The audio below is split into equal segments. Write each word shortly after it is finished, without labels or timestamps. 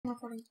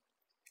recording.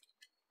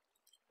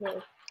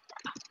 No.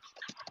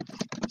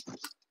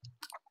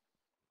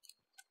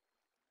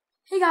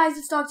 Hey guys,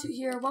 it's Dog2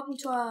 here. Welcome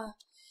to a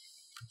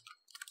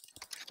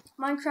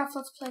Minecraft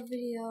Let's Play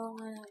video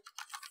on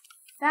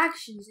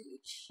Factions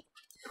Age.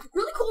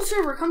 Really cool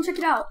server, come check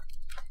it out.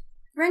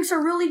 Ranks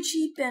are really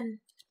cheap and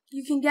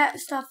you can get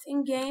stuff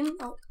in-game.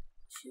 Oh,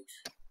 shoot.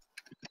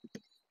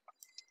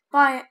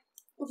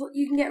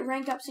 You can get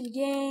rank ups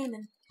in-game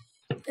and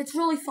it's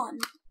really fun.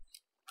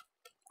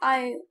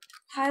 I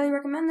highly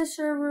recommend this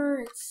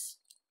server. It's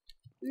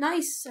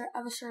nice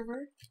of a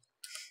server.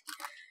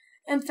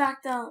 In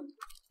fact,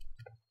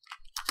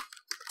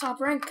 top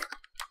rank.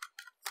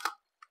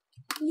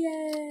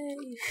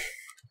 Yay!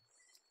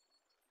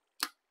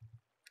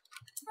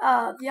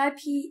 The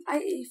IP,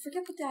 I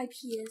forget what the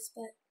IP is,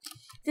 but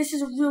this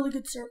is a really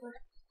good server.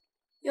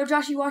 Yo,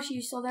 Joshy Washy,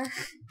 you still there?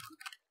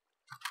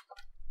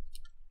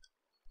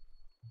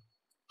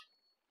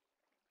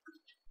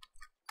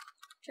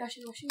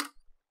 Joshy Washy?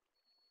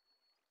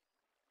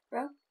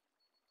 Bro? You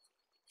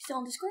still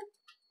on Discord?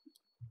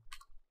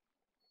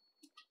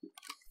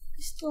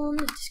 You still on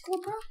the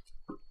Discord, bro?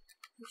 Oh,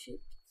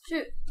 shoot.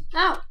 Shoot.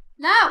 No!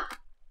 No!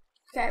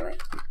 Okay,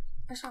 wait.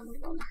 I saw him go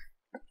in there.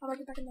 How do I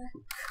get back in there?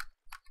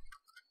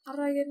 How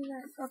do I get in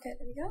there? Okay,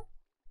 there we go.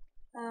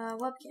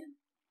 Webcam.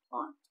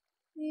 On.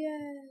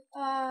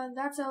 Yeah.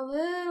 That's a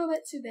little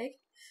bit too big.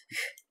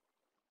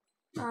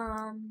 The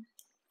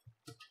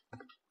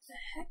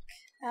heck?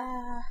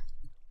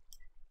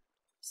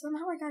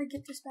 Somehow I gotta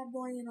get this bad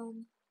boy in,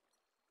 the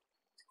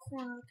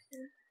corner up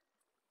here.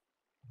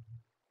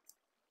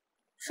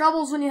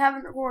 Troubles when you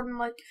haven't recorded in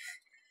like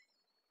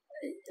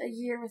a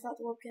year without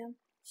the webcam.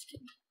 Just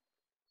kidding.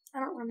 I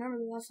don't remember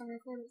the last time I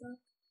recorded though.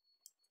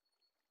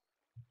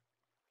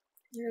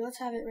 Here, let's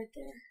have it right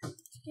there.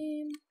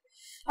 Game.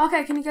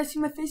 Okay, can you guys see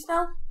my face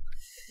now?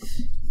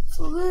 It's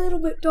a little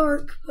bit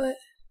dark, but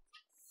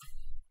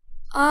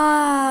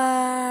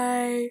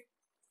I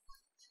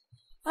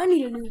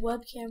need a new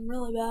webcam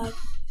really bad.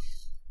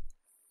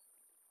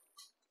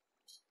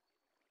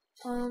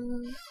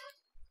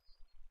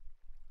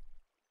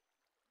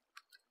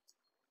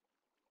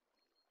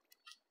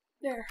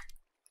 There.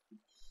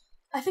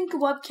 I think the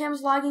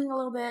webcam's lagging a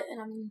little bit,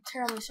 and I'm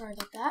terribly sorry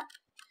about that.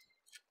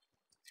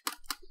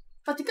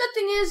 But the good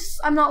thing is,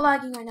 I'm not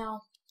lagging right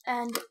now.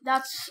 And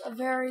that's a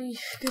very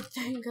good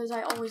thing, because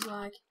I always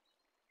lag.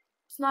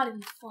 It's not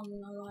even fun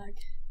when I lag.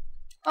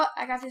 Oh,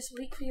 I got this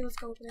leak for you. Let's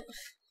go open it.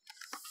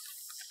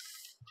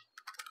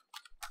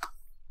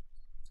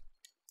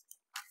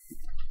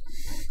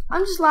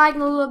 I'm just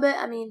lagging a little bit.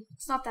 I mean,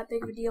 it's not that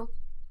big of a deal.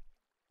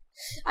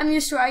 I'm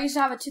used to it. I used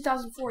to have a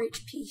 2004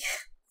 HP.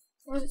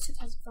 Or was it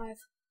 2005?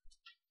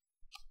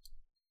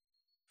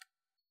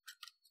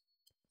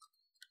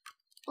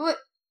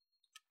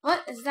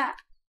 What is that?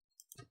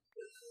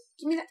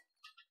 Give me that.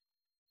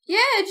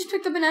 Yeah, I just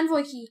picked up an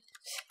envoy key.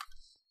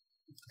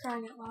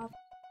 Crying out loud.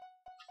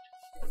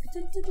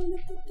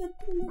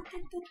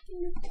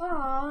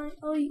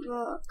 Oh,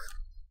 look.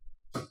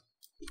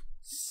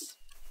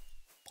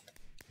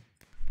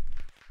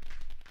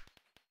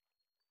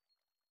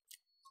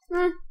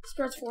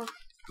 Skirts 4.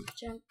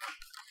 Jump.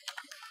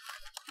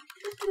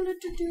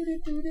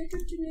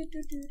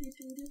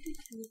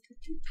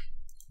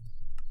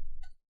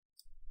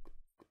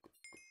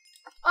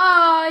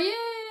 Ah, yeah,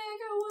 I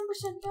got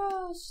 1%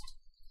 dust.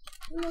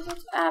 Oh,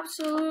 that's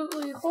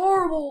absolutely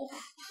horrible.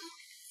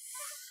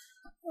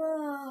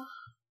 Oh,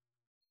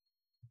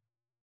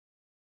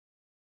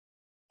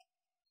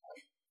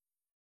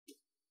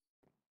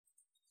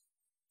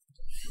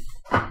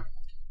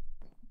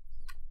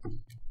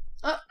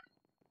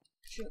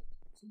 shoot.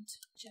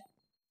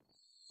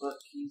 What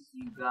keys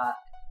you got?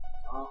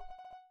 Oh.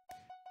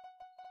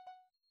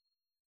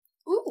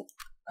 Ooh.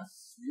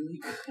 That's really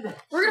good.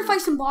 We're gonna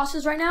fight some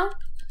bosses right now.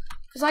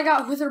 Because I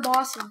got Wither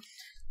bossing.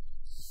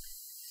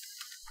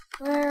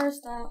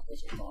 Where's that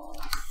wizard boss?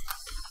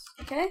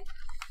 Okay.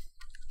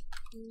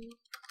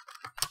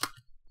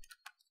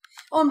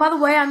 Oh, and by the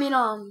way, I mean,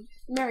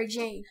 Mary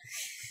Jane.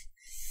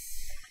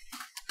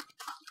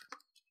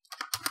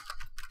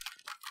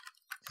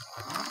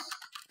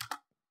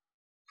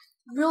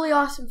 Really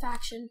awesome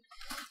faction.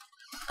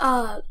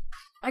 I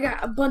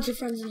got a bunch of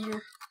friends in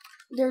here.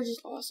 They're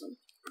just awesome.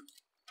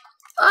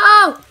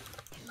 Oh!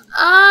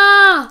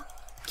 Ah!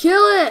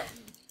 Kill it!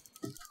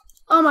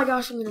 Oh my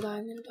gosh, I'm gonna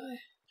die.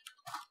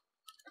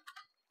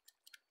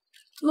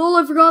 Lol,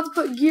 I forgot to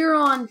put gear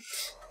on.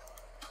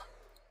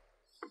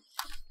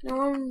 No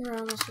one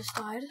almost just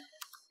died.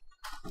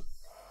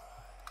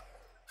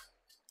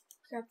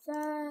 Grab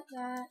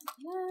that.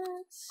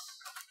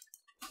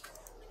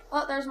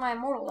 Oh, there's my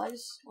immortal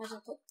legs. Might as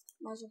well put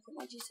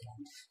my GC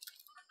on.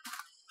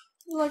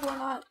 Like, why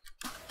not?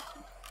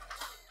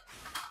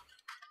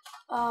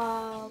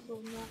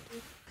 Will not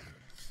do.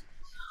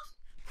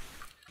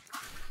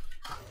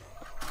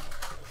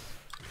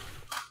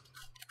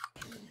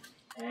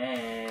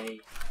 Hey.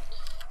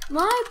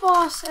 My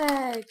boss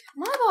egg.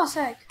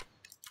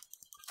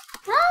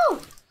 Bro!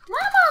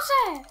 My boss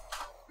egg!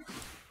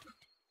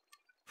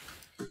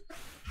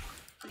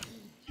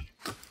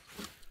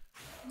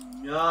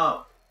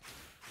 No.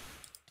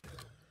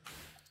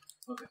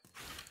 Okay.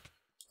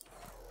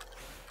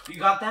 You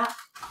got that?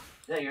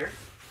 Is that yours?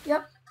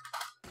 Yep.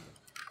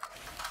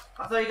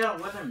 I thought you got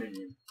a wither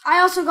minion. I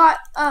also got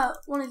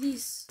one of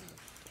these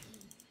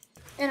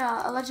in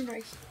a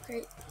legendary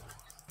crate.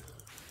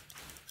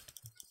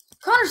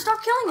 Connor,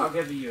 stop killing it. I'll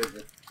give you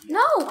yours.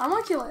 No, I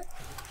want to kill it.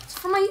 It's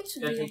for my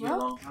YouTube video, It's gonna take you a bro.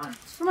 long time.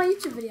 It's for my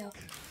YouTube video.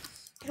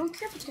 I don't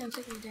care if it's gonna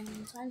take me a dang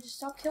long time. Just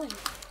stop killing it.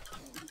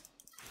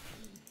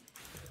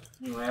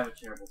 Anyway, I have a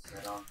terrible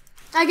set on.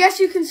 I guess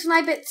you can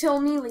snipe it till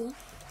melee.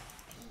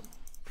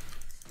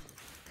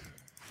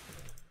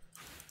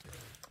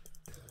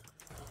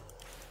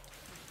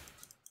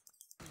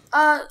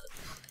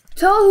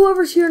 Tell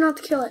whoever's here not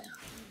to kill it.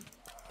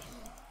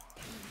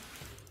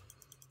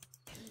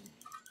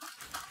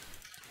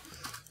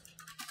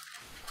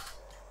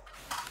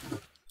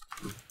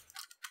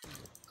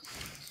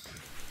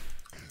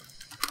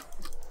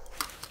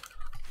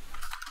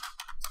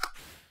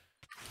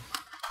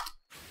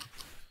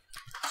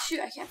 Shoot,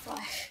 I can't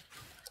fly.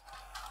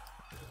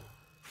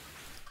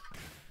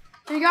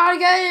 You gotta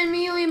get it in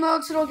melee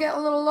mode so it'll get a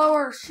little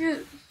lower.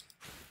 Shoot.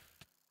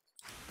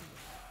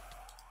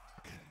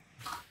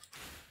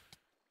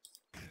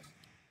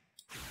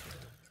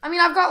 I mean,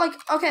 I've got like,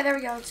 okay, there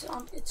we go. It's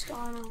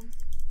gone on.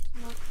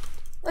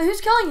 Wait, who's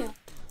killing you?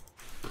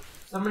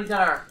 Somebody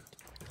got our.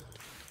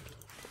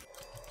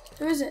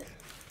 Who is it?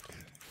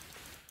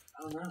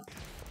 I don't know.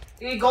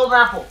 Eat golden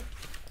apple.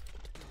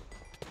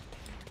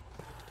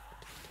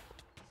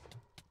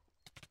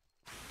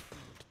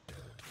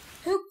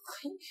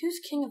 Who's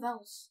King of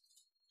Elves?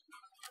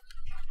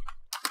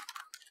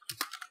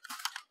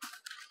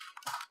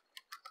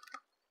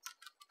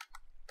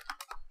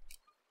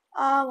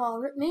 Well,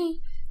 rip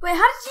me. Wait,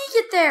 how did he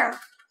get there?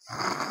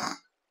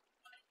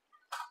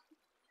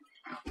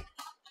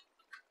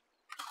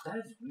 That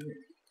is weird.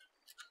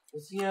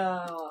 Was he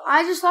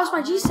I just lost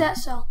my G set,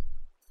 so.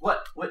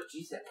 What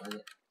G set was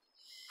it?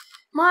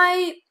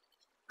 My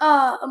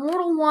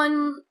Immortal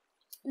 1,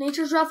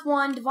 Nature's Wrath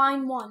 1,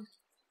 Divine 1.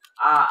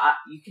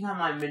 You can have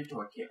my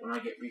mentor kit when I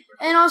get Reaper.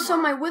 And also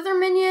my Wither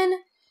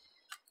minion,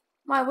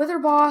 my Wither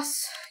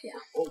boss, yeah.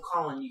 Oh,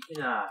 Colin, you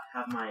can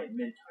have my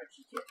mentor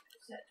kit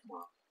set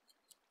tomorrow.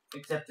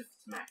 Except if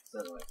it's max,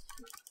 otherwise.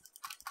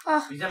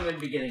 Because I'm going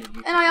to be getting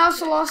you. And I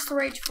also lost the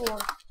Rage 4.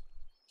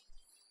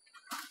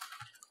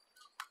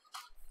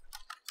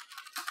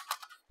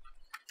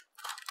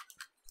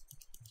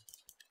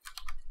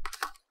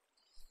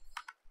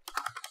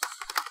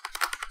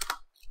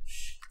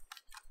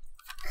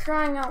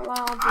 Crying out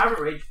loud. I have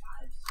a Rage 5.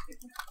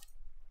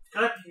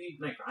 Could I use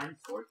my grind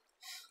sword?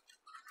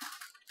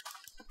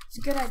 It's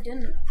good I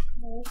didn't.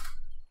 What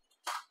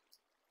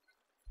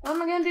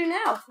am I gonna do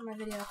now for my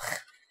video?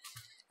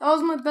 That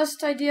was my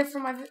best idea for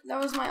my. That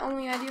was my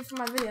only idea for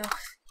my video.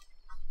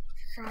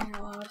 Crying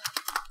out loud. Do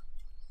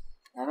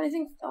I have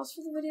anything else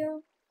for the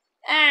video?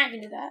 I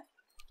can do that.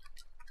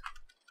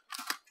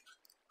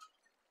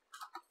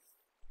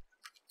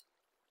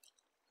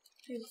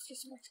 Dude, let's get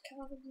some extra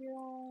cover gear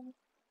on.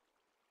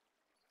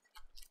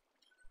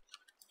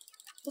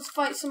 Let's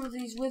fight some of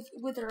these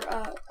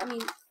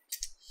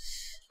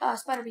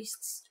spider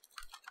beasts.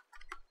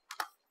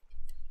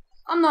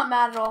 I'm not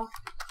mad at all.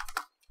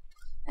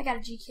 I got a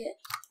G kit.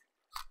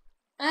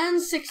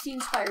 And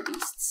 16 spider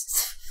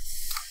beasts.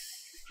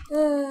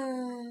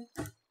 Or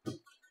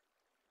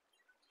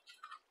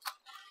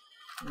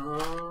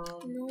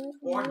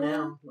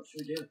now. What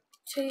should we do?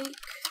 Take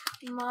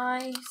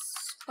my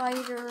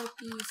spider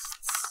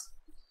beasts.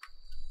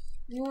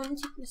 You want to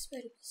take my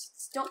spider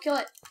beasts? Don't kill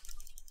it.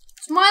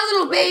 It's my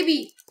little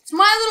baby! It's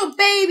my little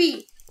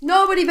baby!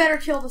 Nobody better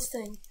kill this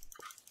thing.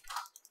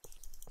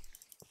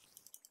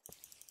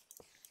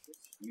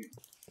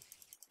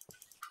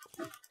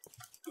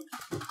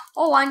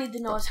 All I need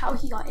to know is how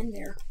he got in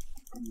there.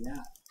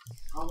 Yeah.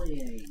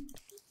 Probably a...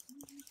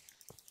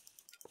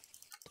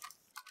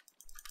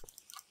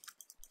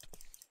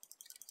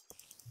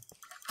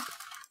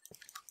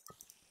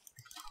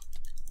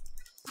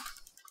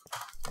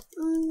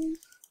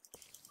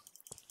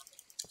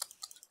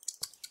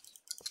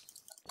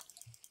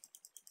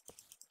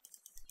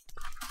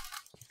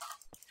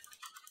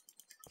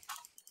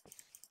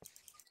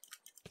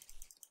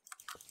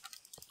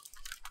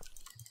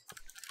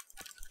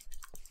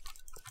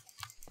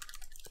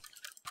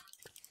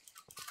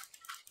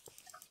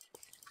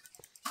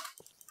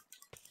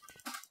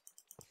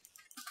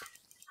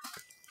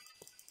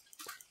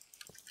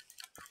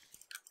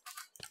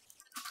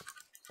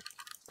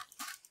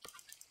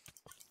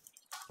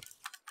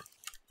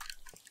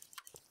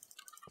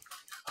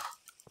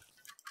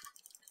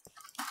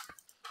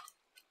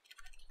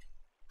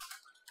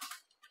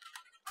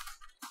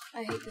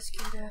 I hate this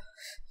game.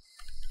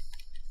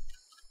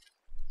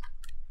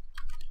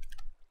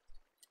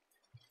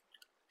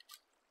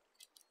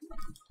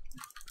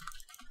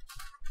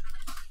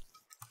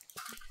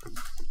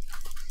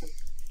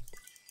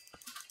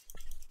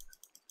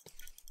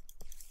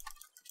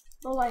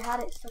 Well, I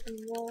had it stuck in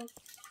the wall.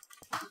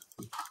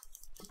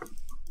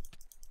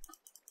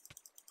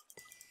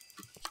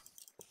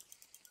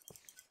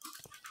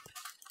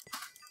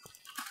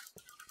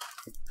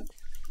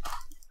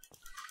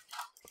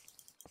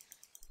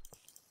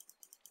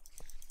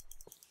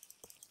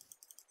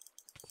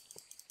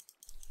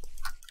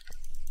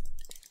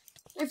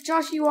 If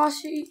Joshy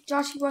Washi,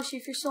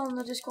 if you're still in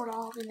the Discord,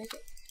 I'll help you make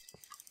it.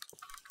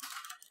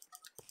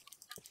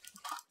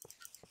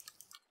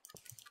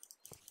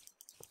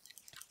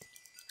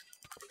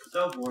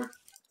 So bored.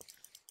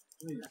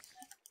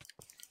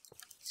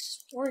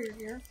 Warrior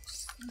here.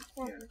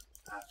 Are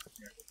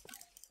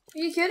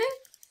you kidding?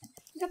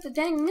 You got the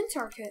dang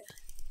Mintar kit.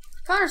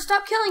 Connor,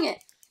 stop killing it.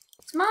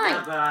 It's mine.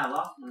 Yeah, but I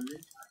lost my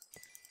Mintar.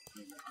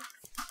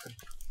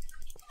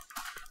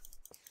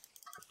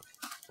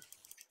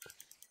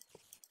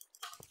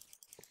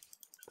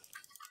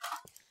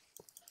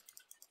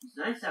 It's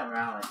nice that we're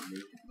allied to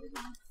me.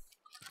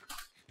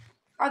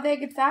 Are they a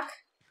good fact?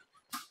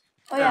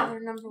 Oh no. Yeah,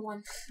 they're number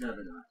 1. No,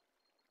 they're not.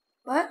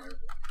 What?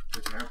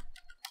 They're terrible.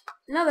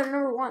 No, they're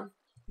number 1.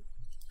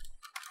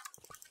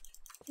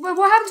 Wait,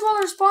 what happened to all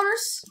their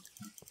spawners?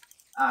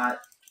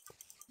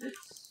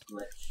 It's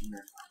glitched.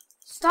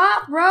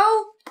 Stop,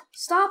 bro!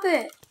 Stop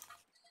it!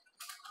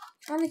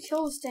 I'm trying to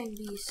kill this dang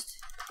beast.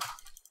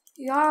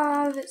 You got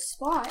out of its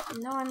spot,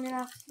 and now I'm gonna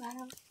have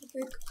a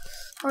big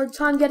hard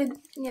time getting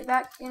it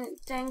back in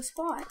its dang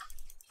spot.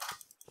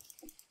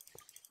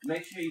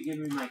 Make sure you give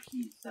me my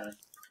keys, because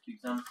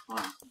I'm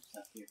spawning some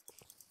stuff here.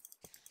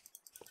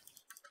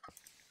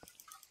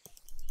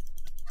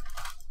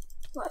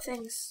 What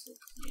things?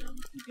 Yeah, I'm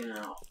picking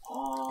out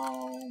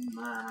all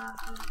my...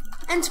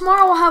 And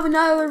tomorrow we'll have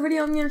another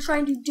video. I'm gonna try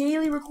and do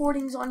daily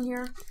recordings on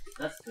here.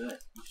 That's good.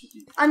 You should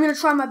do that. I'm gonna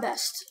try my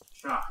best.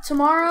 Try.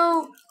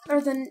 Tomorrow,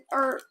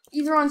 or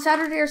either on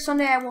Saturday or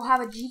Sunday, I will have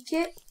a G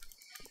kit,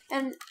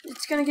 and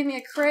it's gonna give me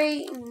a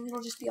crate, and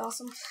it'll just be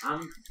awesome.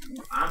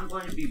 I'm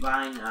going to be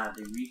buying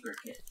the Reaper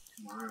kit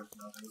tomorrow.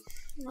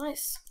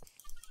 Nice.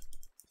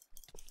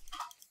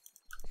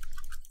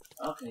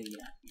 Okay,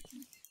 yeah.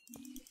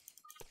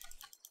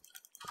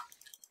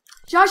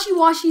 Joshy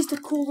Washi's the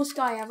coolest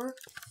guy ever.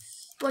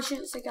 Well, I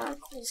shouldn't say guy,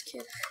 coolest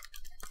kid.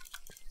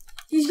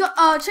 He's got,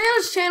 check out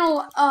his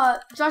channel,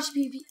 Joshy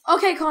PP.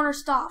 Okay, Connor,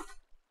 stop.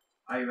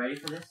 Are you ready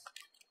for this?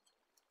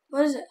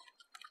 What is it?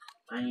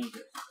 I need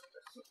to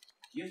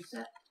use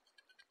that.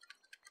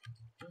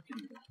 Don't give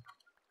me that.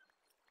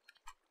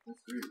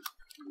 That's rude.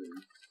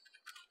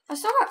 I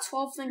still got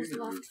 12 things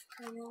left.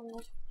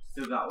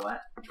 Still got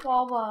what?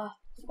 12,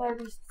 spider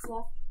beasts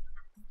left.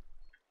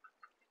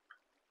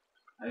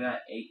 I got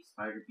 8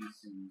 spider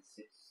beasts and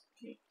 6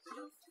 cakes. So.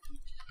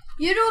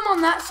 You do them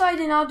on that side,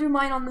 and I'll do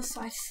mine on this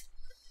side.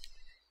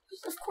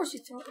 Of course,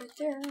 you throw it right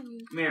there. I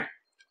mean, come here.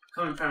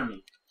 Come in front of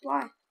me.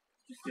 Why?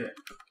 Just do it.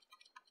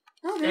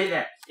 No, Stay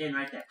there. Stand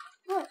right there.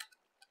 What?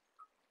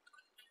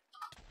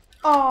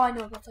 Oh, I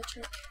know about that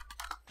trick.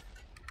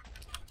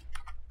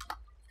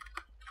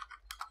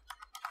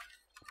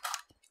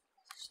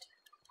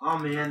 Oh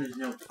man, there's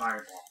no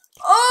fireball.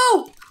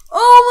 Oh!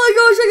 Oh my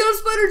gosh, I got a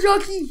spider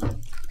jockey!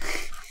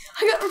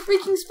 I got a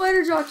freaking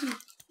spider jockey.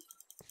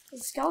 The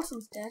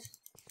skeleton's dead.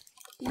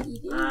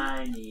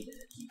 I need a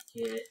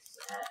kit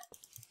set.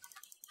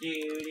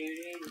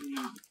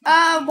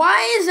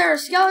 Why is there a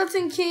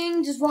skeleton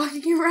king just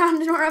walking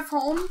around in our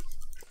home?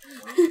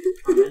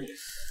 How many?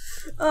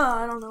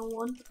 I don't know,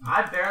 1.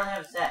 I barely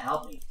have a set.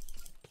 Help me.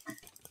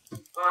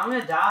 Oh, I'm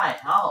gonna die.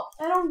 Help.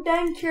 I don't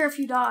dang care if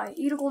you die.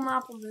 Eat a golden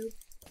apple, dude.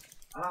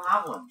 I don't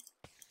have one.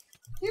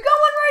 You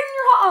got one right in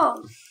your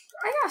house.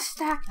 I got a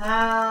stack.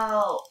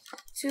 Help.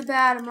 Too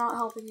bad I'm not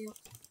helping you.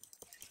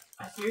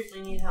 I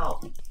seriously need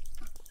help. I'll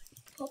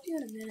help you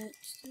in a minute.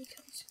 Just let me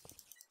kill this.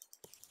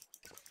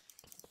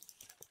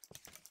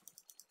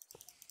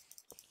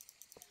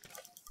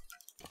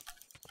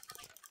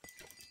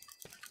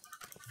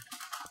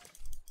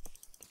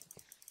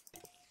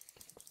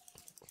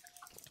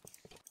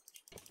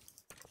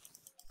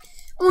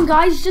 Oh,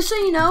 guys, just so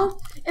you know,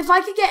 if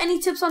I could get any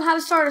tips on how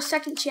to start a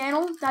second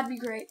channel, that'd be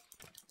great.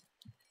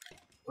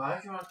 Why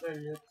would you want to start a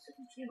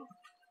second channel?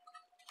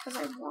 Because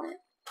I want it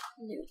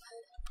new.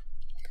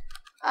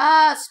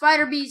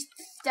 Spider Beast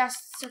death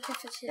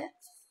certificate.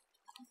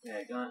 Okay,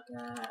 I got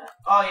that.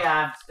 Oh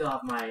yeah, I still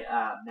have my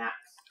Max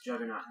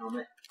Juggernaut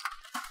helmet.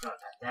 Got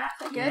that. Is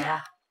that good?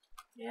 Yeah.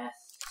 Yes.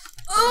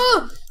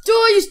 Oh, do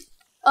I use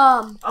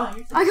Oh,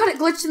 I got it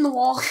glitched in the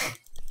wall.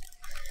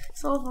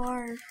 So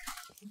hard.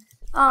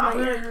 Oh, my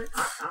ear hurts.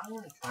 I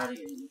want to try to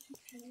get a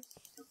YouTube channel.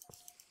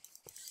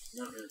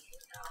 Not really sure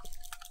how.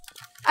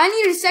 I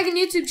need a second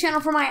YouTube channel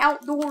for my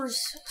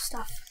outdoors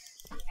stuff.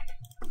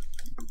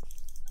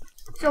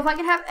 So if I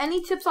can have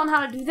any tips on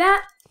how to do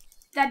that,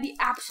 that'd be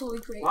absolutely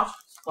great. Watch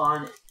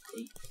spawn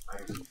 8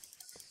 spider beasts.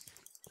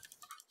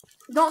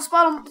 Don't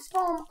spawn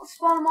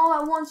them all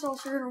at once, or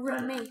else you're gonna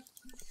ruin me.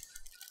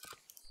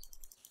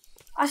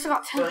 I still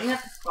got 10. Don't you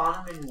have to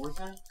spawn them in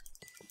Warzone?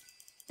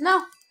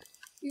 No.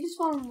 You can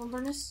spawn in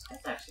Wilderness.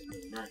 That's actually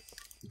really nice.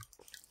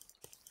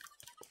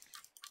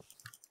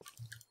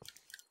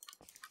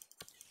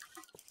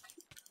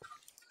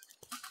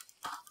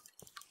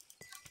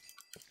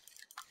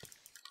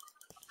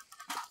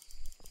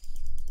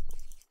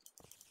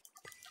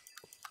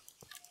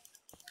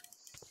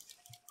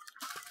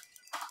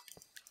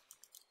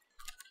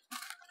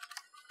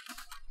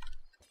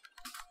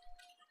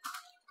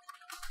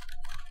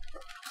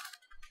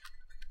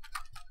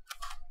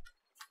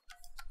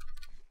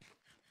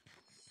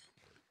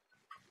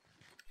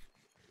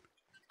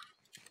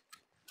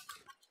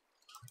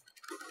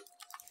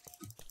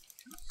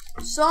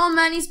 So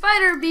many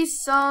spider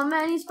beasts, so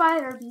many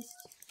spider beasts.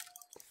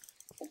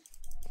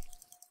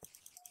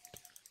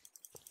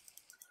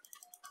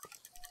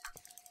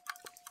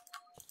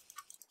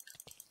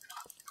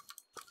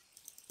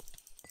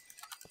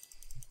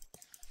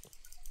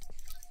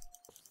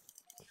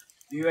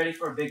 You ready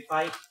for a big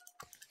fight?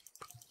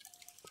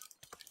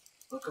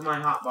 Look at my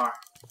hotbar.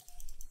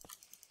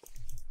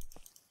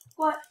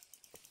 What?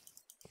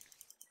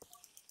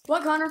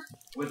 What, Connor?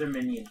 Wither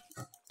minion.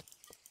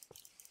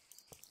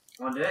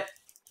 Wanna do it?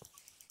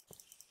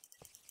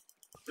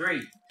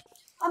 3.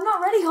 I'm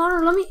not ready,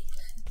 Connor. Let me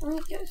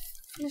get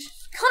finish.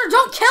 Connor,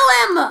 don't kill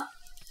him!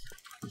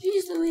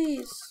 Jeez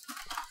Louise.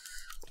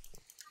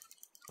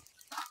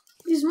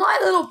 He's my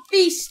little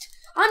beast.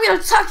 I'm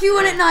gonna tuck you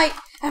in at night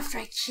after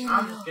I kill you.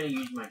 I'm just gonna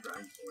use my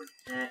grind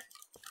sword.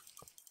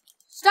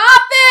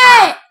 Stop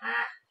it!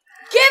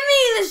 Give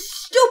me the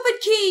stupid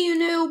key, you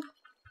noob.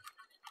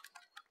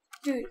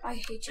 Dude, I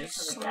hate you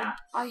so.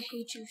 I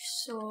hate you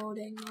so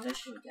dang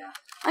much.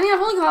 I mean,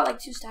 I've only got like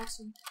 2 stacks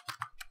of them.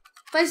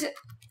 Place it.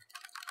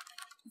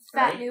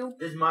 Fat noob.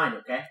 This is mine,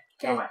 okay?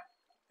 Go away.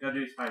 Go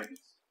do spider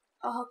beast.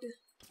 I'll help you.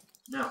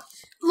 No.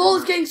 Lol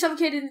is getting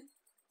suffocated.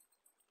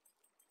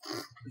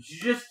 Did you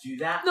just do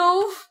that?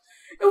 No.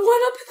 It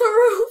went up in the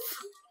roof.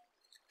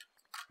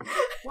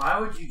 Why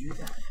would you do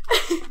that?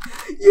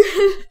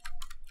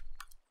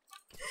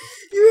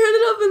 You hit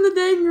it up in the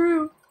dang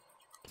roof.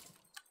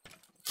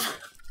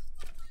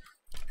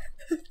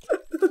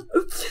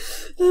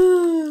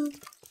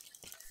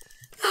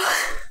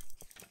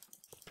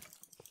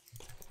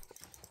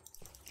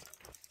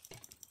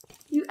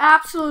 You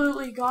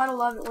absolutely gotta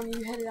love it when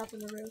you hit it up in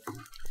the roof.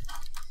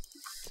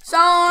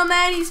 So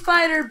many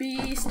spider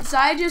beasts,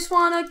 I just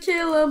wanna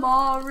kill them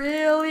all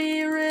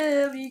really,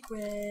 really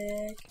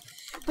quick.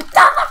 But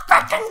I'm a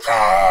freaking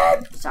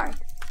kid! Sorry.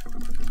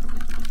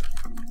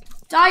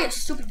 Die, you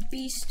stupid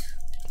beast.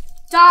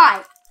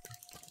 Die!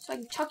 So I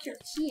can chuck your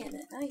key in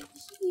at night.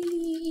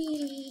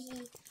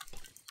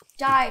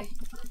 Die.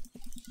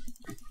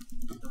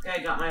 Okay, I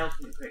got my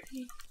ultimate crit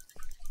key.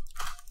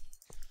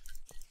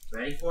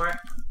 Ready for it?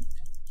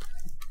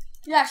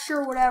 Yeah,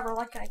 sure, whatever.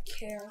 Like I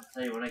care. I'll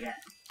tell you what I get.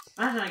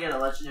 Imagine I get a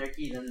legendary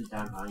key, then a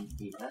down value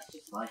key. That's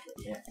just like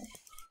it,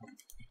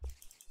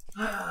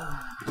 yeah.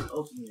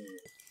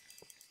 Ultimate.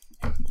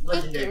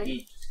 Legendary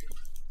key.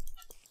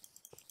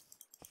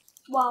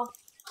 Wow.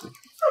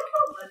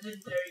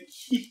 Legendary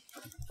key.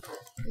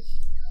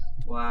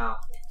 Wow.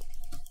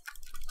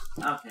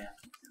 Okay.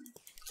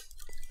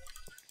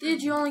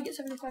 Did you only get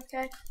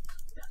 75k?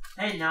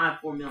 Hey, now I have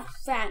 4 mil.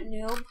 Fat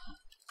noob.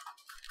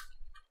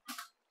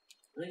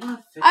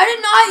 I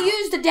did not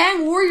use the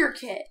dang warrior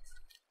kit.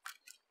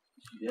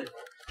 You did?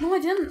 No, I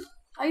didn't.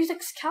 I used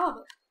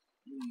Excalibur.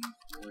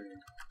 Warrior.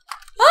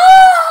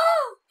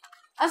 Ah!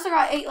 I still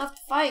got 8 left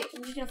to fight.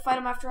 I'm just gonna fight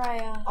him after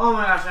I, Oh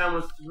my gosh, I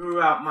almost threw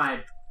out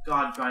my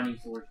god grinding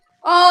sword.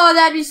 Oh,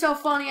 that'd be so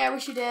funny. I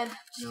wish you did.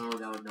 No,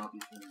 that would not be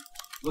funny.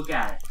 Look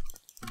at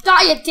it.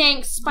 Die, you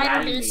dang spider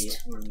Daddy beast. made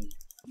it for me.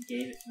 He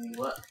gave it to me.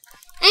 Look.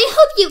 I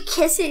hope you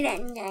kiss it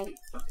at night.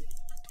 Okay.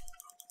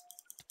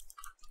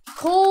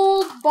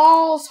 Cold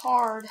balls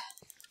hard.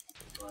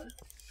 What?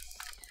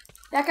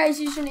 That guy's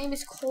username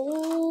is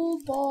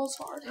Cold Balls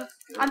Hard. That's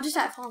good. I'm just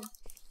at home.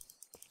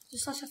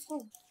 Just such a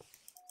phone.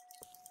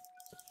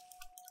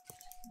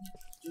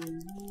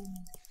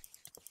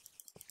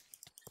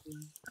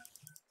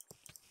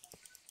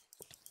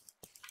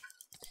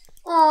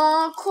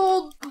 Aw,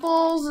 Cold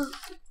Balls is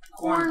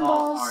Corn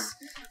Balls.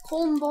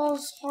 Cold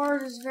Balls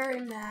Hard is very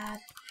mad.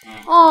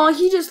 Aw,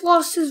 he just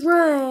lost his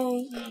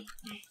rank.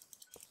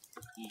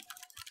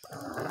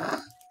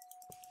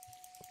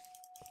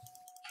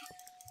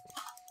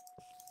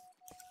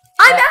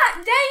 I'm at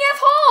dang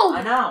F home!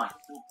 I know.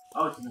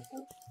 Oh, it's in the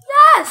hole.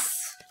 Yes!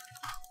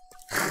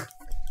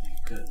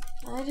 Good.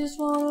 I just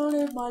want to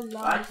live my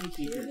life. I can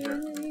keep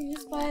it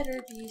These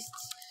spider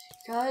beasts,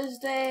 cause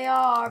they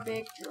are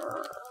big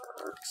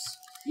jerks.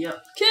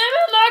 Yep.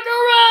 Coming like a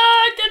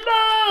wrecking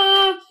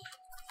ball,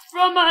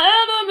 from my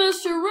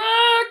enemies to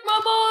wreck my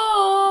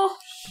ball.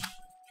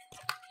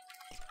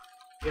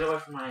 Get away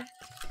from my...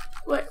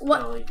 Wait, what?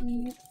 belly.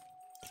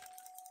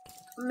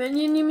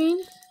 Minion, you mean?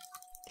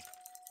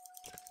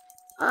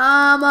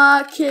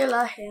 I'ma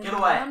kill him. Get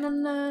away. Na, na,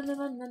 na,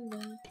 na, na,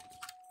 na.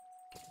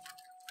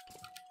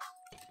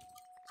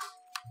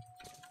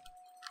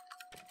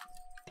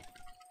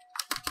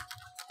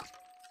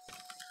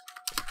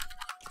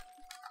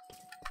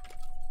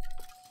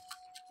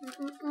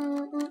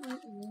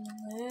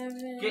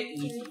 Get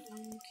easy.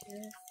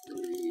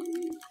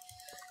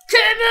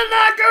 Coming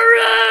like a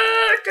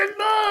wrecking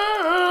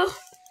ball.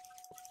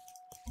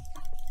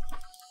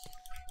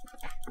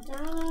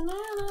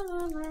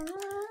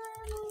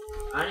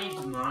 I need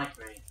demonic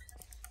rank.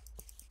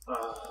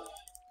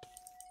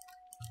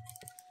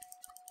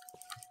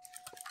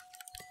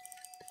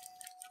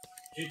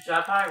 Dude, should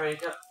I probably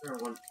rank up for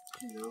 1,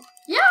 2 mil?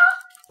 Yeah,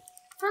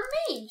 for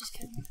me. Just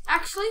kidding.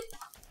 Actually,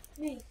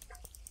 me.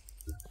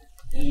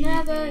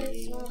 Never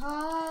is so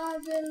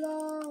hard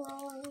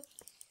below.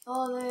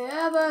 All they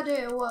ever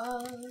did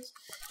was.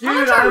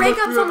 Dude, I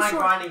almost threw out my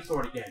grinding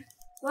sword again.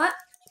 What?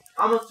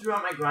 I almost threw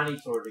out my grinding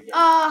sword again.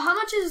 How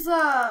much is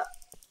the?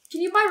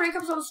 Can you buy rank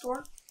ups on the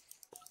store?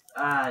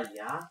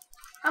 Yeah.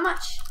 How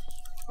much?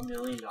 $1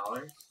 million.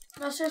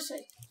 No,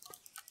 seriously.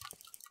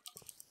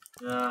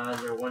 They're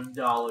 $1 rank up.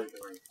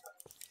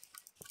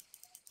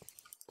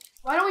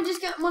 Why don't we just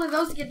get one of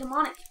those to get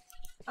demonic?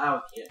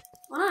 Oh, yeah.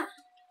 Why not?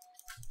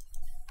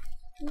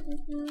 Came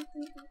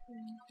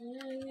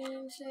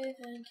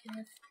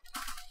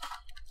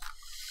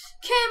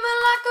in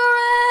like a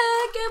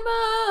wrecking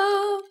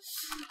ball.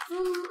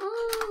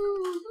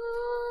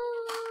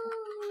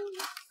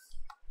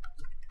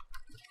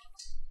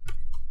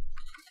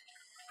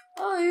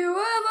 All you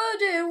ever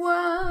did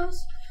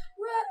was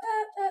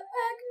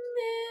wreck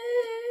me.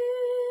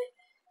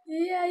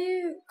 Yeah,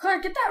 you.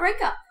 Clark, get that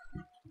rank up.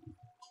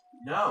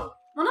 No.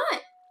 Why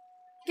not?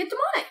 Get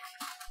demonic.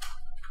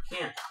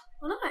 Can't.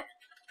 Why not?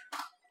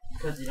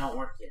 Because they don't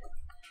work yet.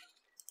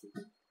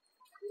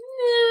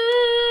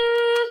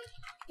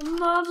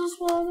 I just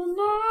wanna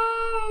know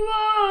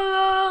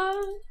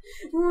why.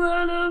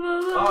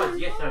 Oh,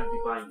 yes, I'd be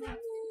buying that.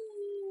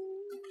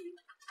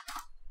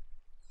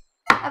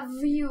 A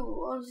view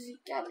of the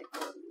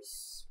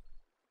categories.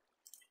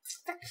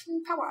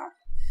 Faction power.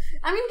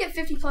 I'm gonna get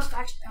 50 plus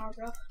faction power,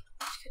 bro.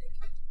 Just kidding.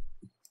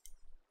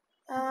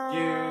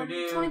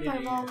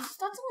 25 balls.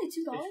 That's only $2.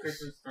 It's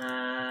Christmas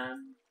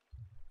time.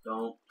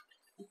 Don't.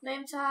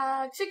 Name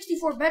tag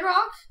 64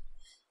 bedrock.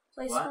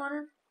 Place What?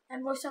 spawner.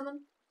 Envoy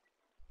summon.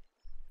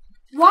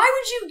 Why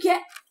would you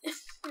get?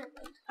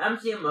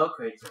 MCMO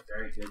crates are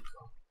very good.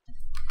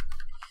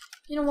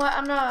 You know what?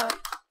 I'm gonna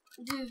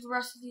do the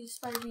rest of these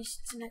spider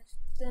beasts in the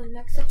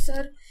next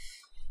episode,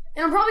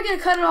 and I'm probably gonna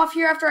cut it off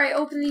here after I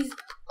open these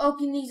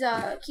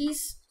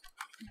keys.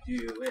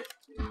 Do it.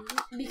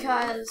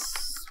 Because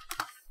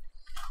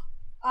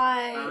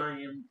I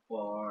am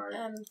bored.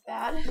 am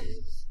bad.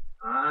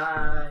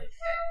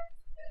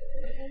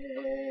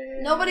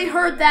 Nobody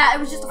heard that. It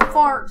was just a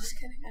fart. Just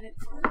kidding. I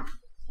didn't fart.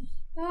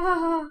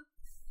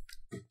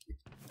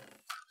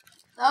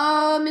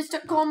 Oh, Mr.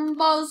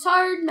 Combo's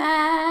hard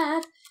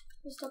mad.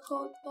 Mr.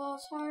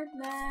 Combo's hard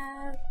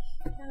mad.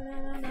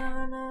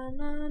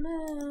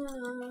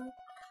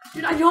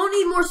 Dude, I don't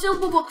need more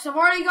simple books. I've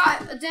already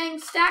got a dang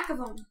stack of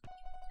them.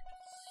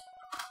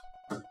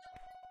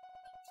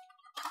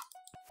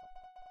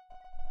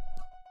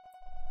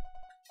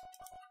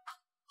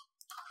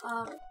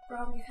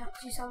 Bro,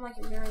 you sound like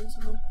you're marrying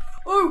someone.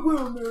 I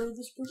will marry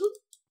this person.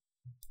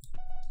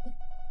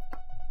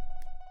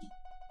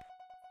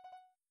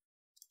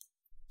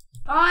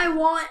 I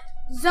want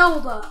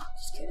Zelda.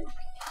 Just kidding.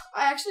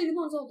 I actually do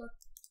want Zelda.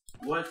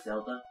 What's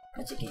Zelda?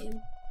 It's a game.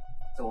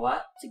 It's a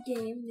what? It's a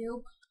game,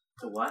 noob.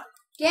 It's a what?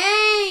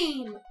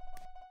 Game!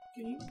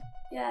 Game?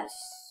 Yes.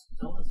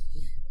 Zelda.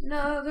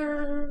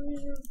 Another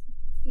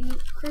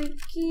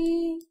crate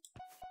key.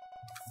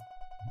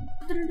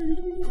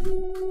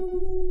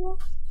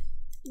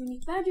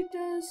 Unique magic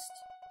dust.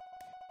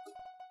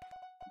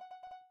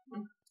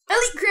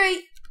 Elite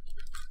crate.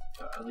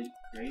 Elite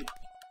crate.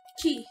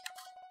 Key.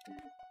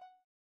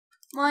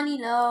 Money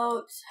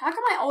notes. How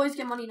come I always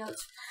get money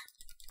notes?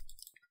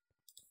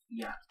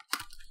 Yeah.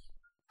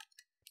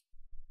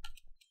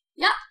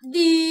 Yeah.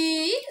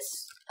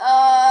 These.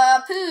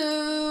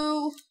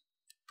 Poo.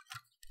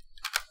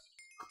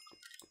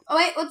 Oh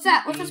wait, what's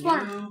that? What's the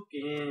spawner?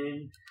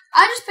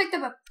 I just picked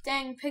up a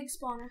dang pig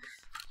spawner.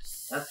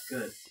 That's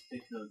good.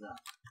 Pick those up.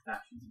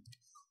 Fashion.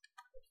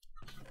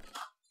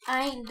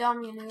 I ain't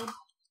dumb, you know.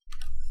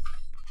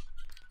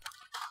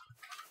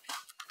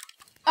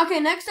 Okay,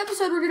 next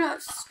episode we're gonna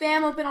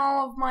spam open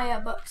all of my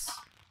books.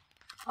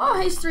 Oh,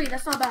 haste 3.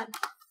 That's not bad.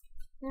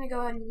 I'm gonna go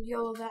ahead and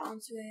YOLO that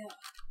onto a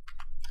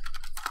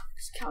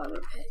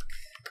Excalibur pick.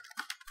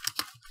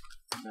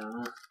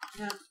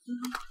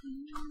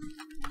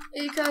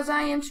 Because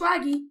I am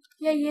swaggy.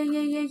 Yeah,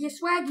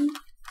 swaggy.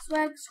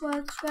 Swag.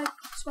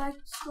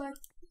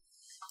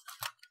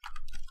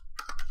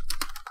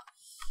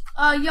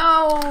 Yo.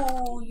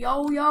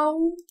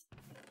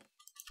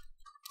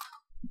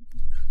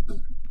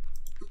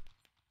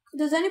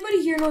 Does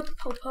anybody here know what the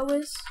popo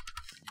is?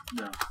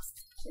 No.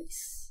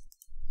 Please.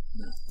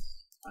 No.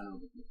 I don't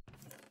know.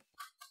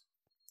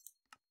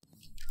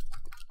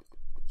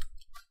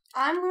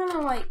 I'm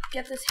gonna like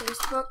get this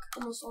haste book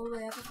almost all the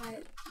way up if I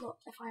have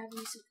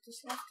any simple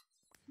dust left.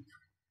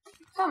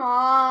 Come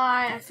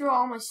on! I threw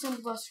all my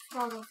simple dust.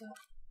 Forgot about that.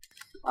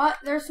 What?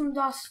 There's some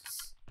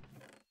dusts.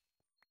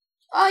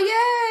 Oh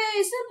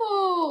yay!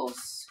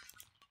 Simples!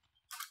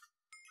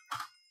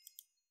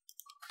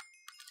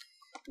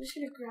 I'm just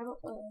gonna grab up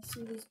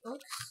some of these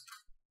books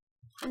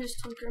and just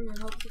tinker them and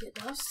hope to get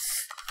dust.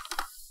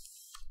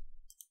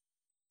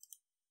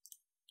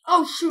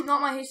 Oh shoot,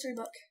 not my history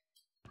book.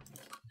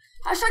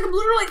 Hashtag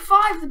Obliterate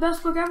 5, the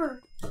best book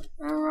ever.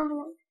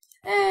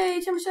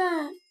 Hey,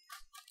 10%.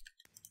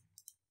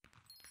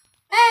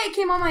 Hey,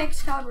 came on my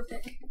Excalibur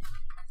pick.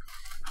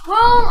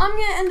 Well, I'm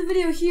gonna end the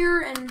video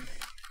here and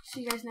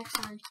see you guys next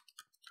time.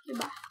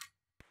 Goodbye.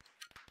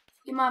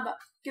 Get my butt.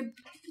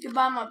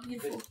 Goodbye, my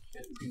beautiful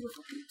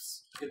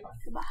peeps.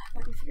 Goodbye.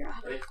 I can figure out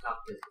how to.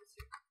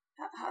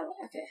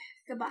 Okay.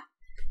 Goodbye.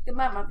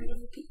 Goodbye, my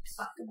beautiful peeps.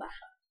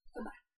 Goodbye.